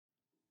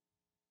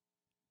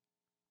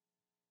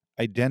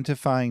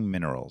Identifying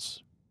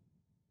minerals.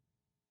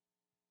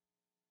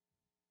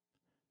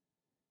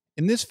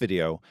 In this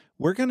video,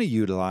 we're going to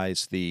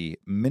utilize the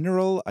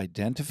Mineral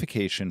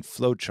Identification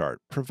Flowchart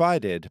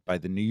provided by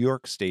the New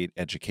York State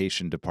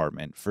Education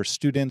Department for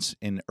students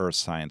in earth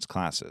science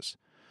classes.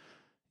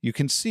 You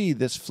can see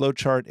this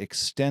flowchart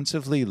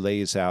extensively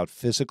lays out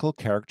physical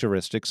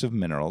characteristics of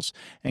minerals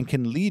and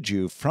can lead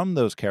you from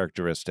those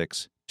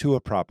characteristics to a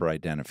proper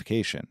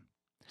identification.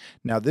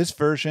 Now, this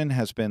version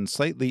has been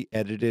slightly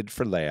edited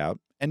for layout,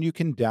 and you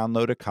can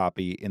download a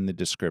copy in the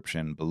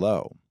description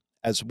below,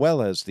 as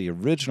well as the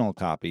original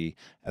copy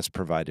as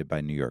provided by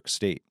New York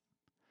State.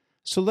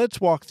 So let's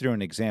walk through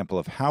an example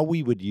of how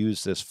we would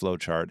use this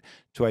flowchart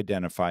to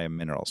identify a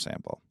mineral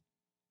sample.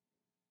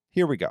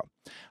 Here we go.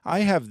 I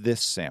have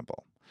this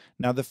sample.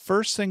 Now, the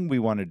first thing we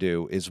want to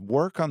do is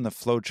work on the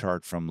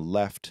flowchart from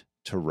left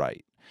to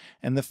right.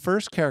 And the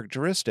first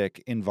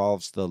characteristic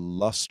involves the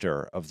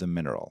luster of the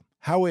mineral,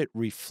 how it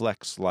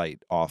reflects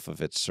light off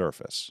of its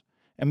surface.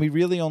 And we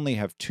really only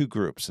have two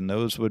groups, and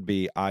those would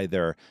be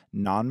either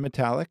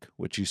non-metallic,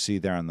 which you see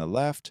there on the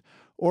left,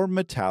 or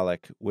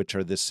metallic, which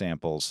are the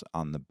samples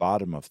on the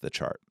bottom of the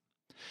chart.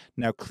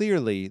 Now,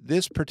 clearly,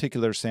 this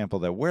particular sample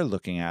that we're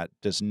looking at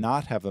does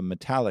not have a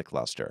metallic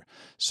luster,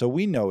 so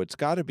we know it's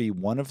got to be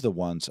one of the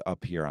ones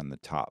up here on the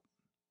top.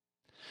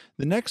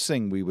 The next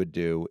thing we would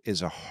do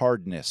is a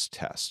hardness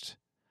test.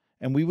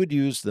 And we would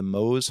use the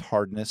Mohs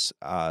hardness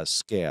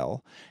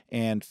scale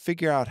and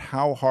figure out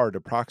how hard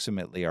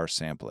approximately our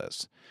sample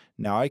is.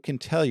 Now, I can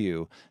tell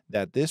you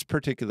that this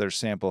particular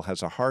sample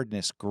has a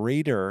hardness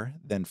greater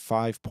than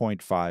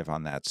 5.5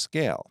 on that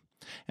scale.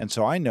 And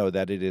so I know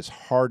that it is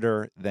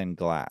harder than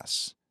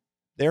glass.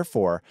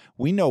 Therefore,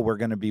 we know we're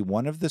going to be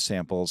one of the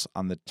samples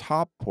on the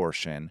top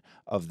portion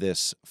of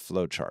this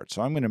flowchart.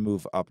 So I'm going to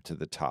move up to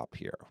the top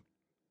here.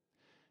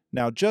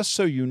 Now, just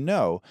so you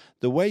know,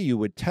 the way you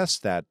would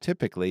test that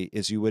typically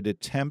is you would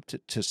attempt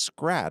to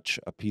scratch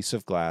a piece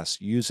of glass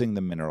using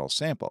the mineral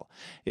sample.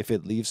 If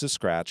it leaves a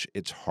scratch,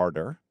 it's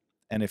harder,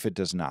 and if it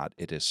does not,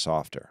 it is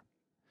softer.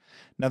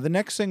 Now, the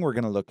next thing we're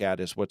going to look at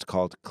is what's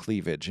called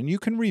cleavage, and you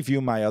can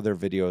review my other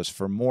videos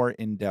for more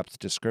in-depth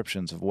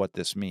descriptions of what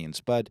this means,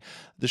 but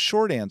the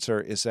short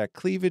answer is that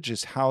cleavage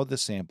is how the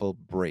sample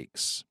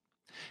breaks.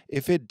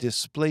 If it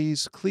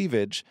displays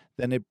cleavage,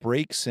 then it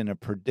breaks in a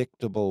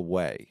predictable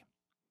way.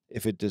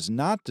 If it does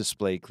not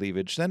display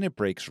cleavage, then it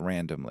breaks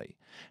randomly.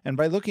 And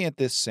by looking at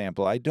this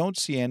sample, I don't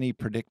see any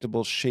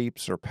predictable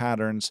shapes or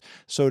patterns,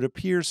 so it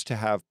appears to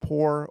have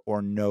poor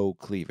or no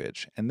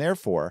cleavage. And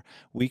therefore,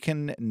 we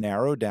can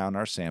narrow down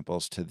our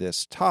samples to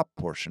this top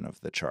portion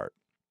of the chart.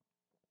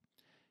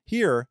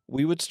 Here,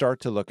 we would start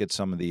to look at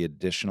some of the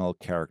additional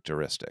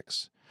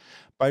characteristics.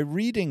 By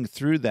reading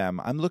through them,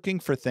 I'm looking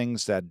for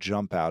things that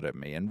jump out at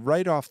me. And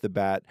right off the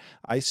bat,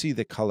 I see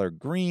the color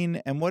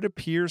green and what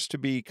appears to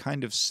be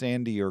kind of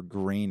sandy or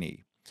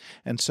grainy.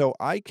 And so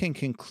I can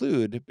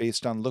conclude,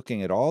 based on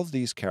looking at all of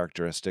these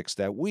characteristics,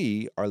 that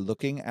we are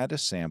looking at a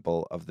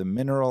sample of the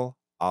mineral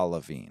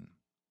olivine.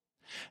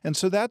 And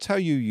so that's how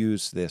you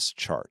use this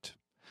chart.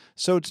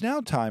 So it's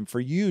now time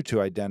for you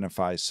to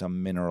identify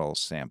some mineral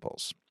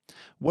samples.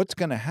 What's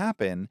going to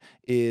happen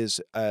is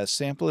a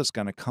sample is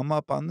going to come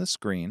up on the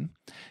screen,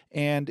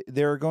 and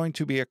there are going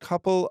to be a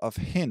couple of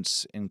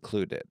hints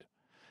included.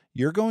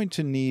 You're going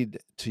to need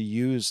to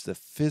use the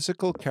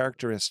physical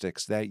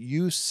characteristics that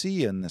you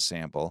see in the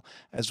sample,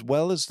 as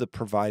well as the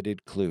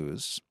provided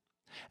clues,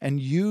 and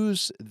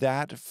use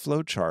that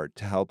flowchart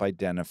to help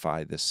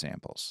identify the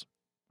samples.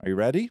 Are you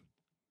ready?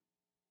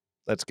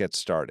 Let's get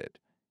started.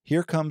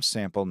 Here comes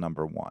sample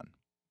number 1.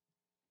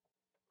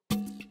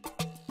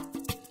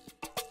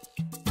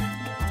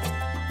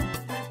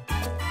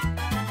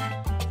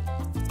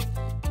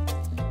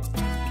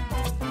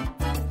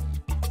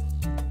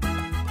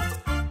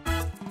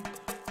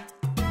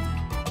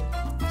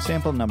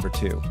 Sample number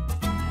 2.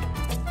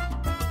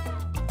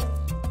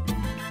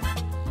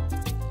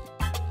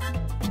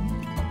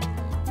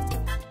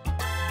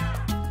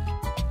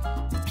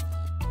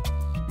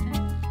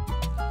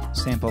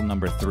 Sample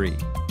number 3.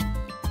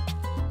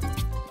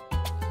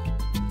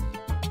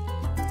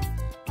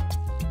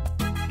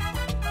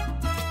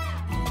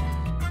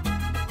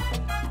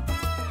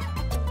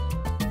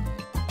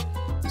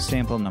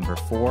 Sample number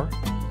 4.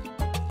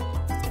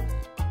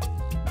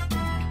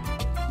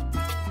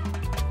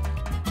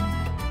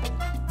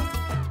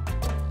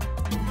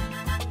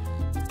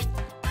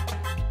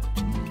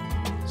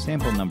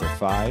 Sample number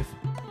 5.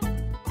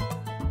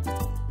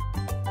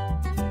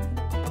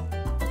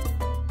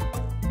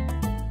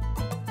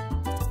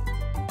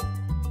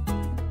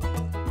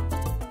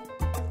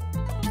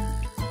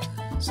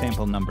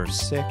 Sample number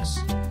 6.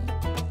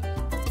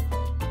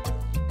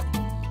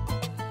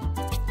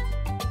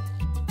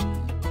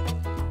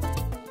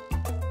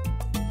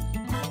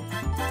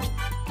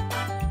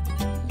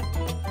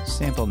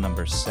 Sample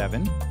number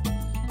 7.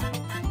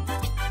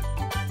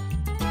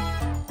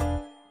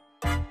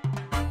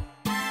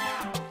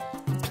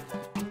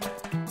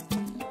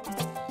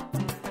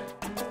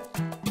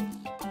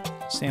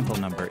 Sample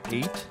number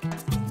 8.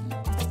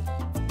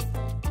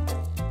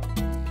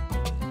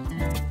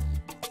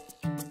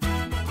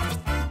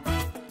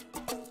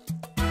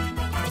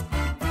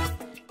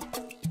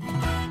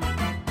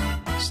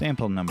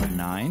 Sample number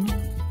 9.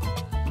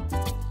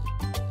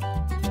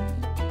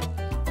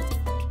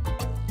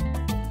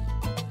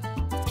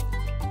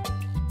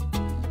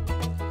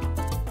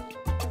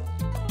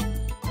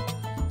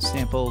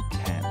 Sample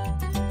 10.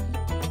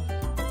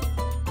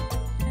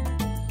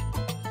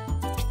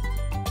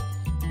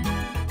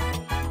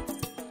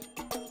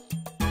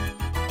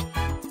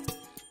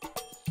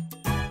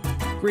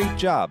 Great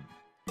job!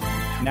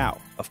 Now,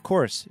 of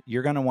course,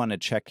 you're going to want to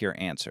check your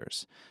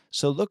answers,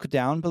 so look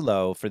down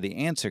below for the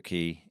answer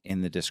key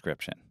in the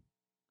description.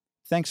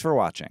 Thanks for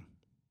watching.